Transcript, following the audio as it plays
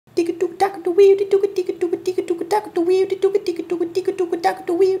Hey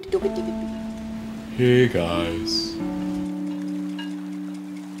guys.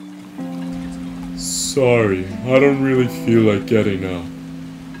 Sorry, I don't really feel like getting up.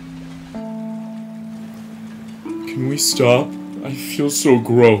 Can we stop? I feel so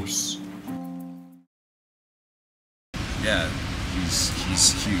gross. Yeah,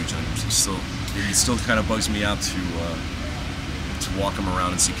 he's huge. It still kind of bugs me out to walk him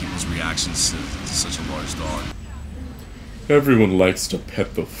around and see people's reactions to such a large dog. Everyone likes to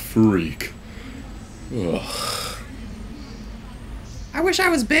pet the freak. Ugh. I wish I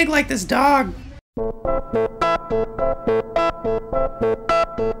was big like this dog.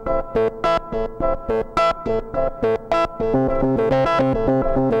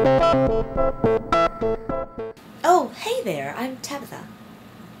 Oh, hey there, I'm Tabitha.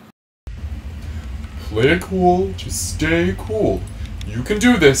 Play it cool, just stay cool. You can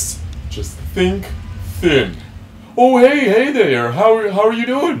do this. Just think thin. Oh, hey there. How are you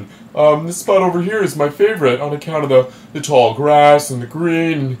doing? This spot over here is my favorite on account of the tall grass and the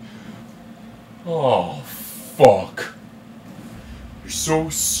green. Oh, fuck. You're so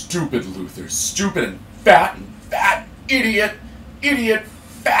stupid, Luther. Stupid and fat, idiot,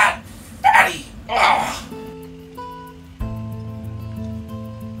 fatty. Ah.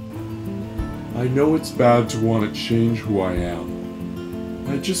 I know it's bad to want to change who I am.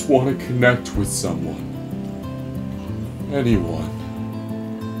 I just want to connect with someone. Anyone.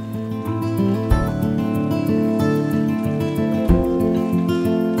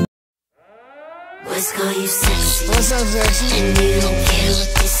 Boys call you sexy. What's up, sexy? And you don't care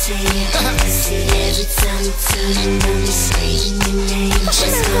what they say. See every time you turn around, they screaming your name.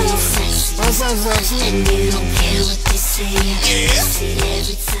 Boys call you sexy. What's up, sexy? And you don't care what they say. See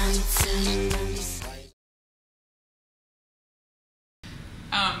every time you turn around, they scream.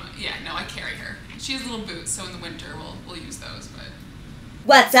 Yeah, no, I carry her. She has little boots, so in the winter we'll use those, but...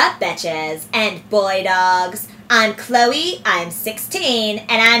 What's up, bitches and boy dogs? I'm Chloe, I'm 16, and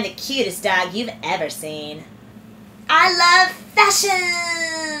I'm the cutest dog you've ever seen. I love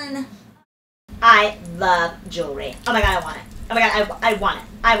fashion! I love jewelry. Oh my god, I want it. Oh my god, I want it.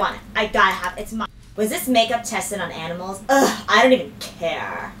 I want it. I gotta have it. It's mine. Was this makeup tested on animals? Ugh, I don't even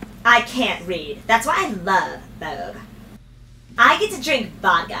care. I can't read. That's why I love Vogue. I get to drink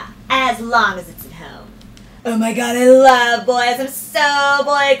vodka, as long as it's at home. Oh my god, I love boys. I'm so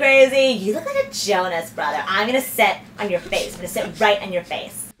boy crazy. You look like a Jonas brother. I'm gonna sit on your face. I'm gonna sit right on your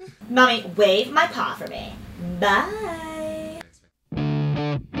face. Mommy, wave my paw for me. Bye.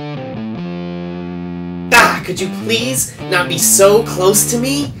 Ah, could you please not be so close to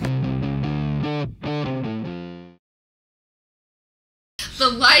me? The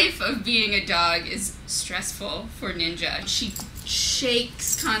life of being a dog is stressful for Ninja. She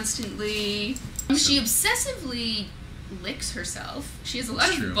shakes constantly. She obsessively licks herself. She has a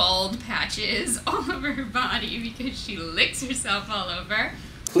lot of bald patches all over her body because she licks herself all over.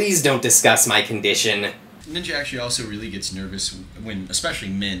 Please don't discuss my condition. Ninja actually also really gets nervous when, especially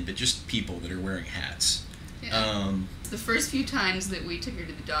men, but just people that are wearing hats. Yeah. The first few times that we took her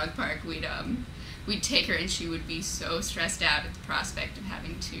to the dog park, we'd take her and she would be so stressed out at the prospect of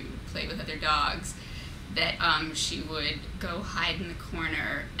having to play with other dogs that she would go hide in the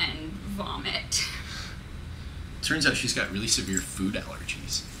corner and vomit. Turns out she's got really severe food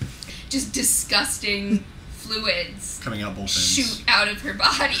allergies. Just disgusting fluids coming out both ends. Shoot out of her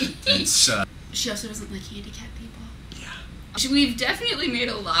body. It's, she also doesn't like handicapped people. Yeah. We've definitely made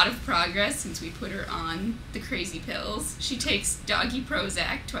a lot of progress since we put her on the crazy pills. She takes doggy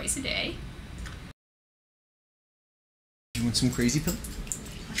Prozac twice a day. You want some crazy pill?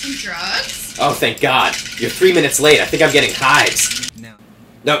 Some drugs? Oh, thank God. You're 3 minutes late. I think I'm getting hives.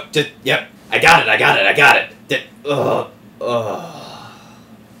 No, yep. I got it.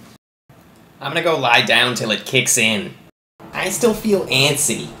 I'm gonna go lie down till it kicks in. I still feel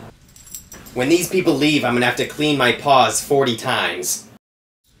antsy. When these people leave, I'm gonna have to clean my paws 40 times.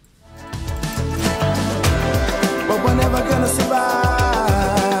 But we're never gonna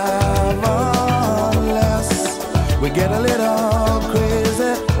survive unless we get a little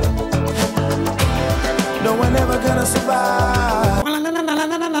crazy. No, we're never gonna survive.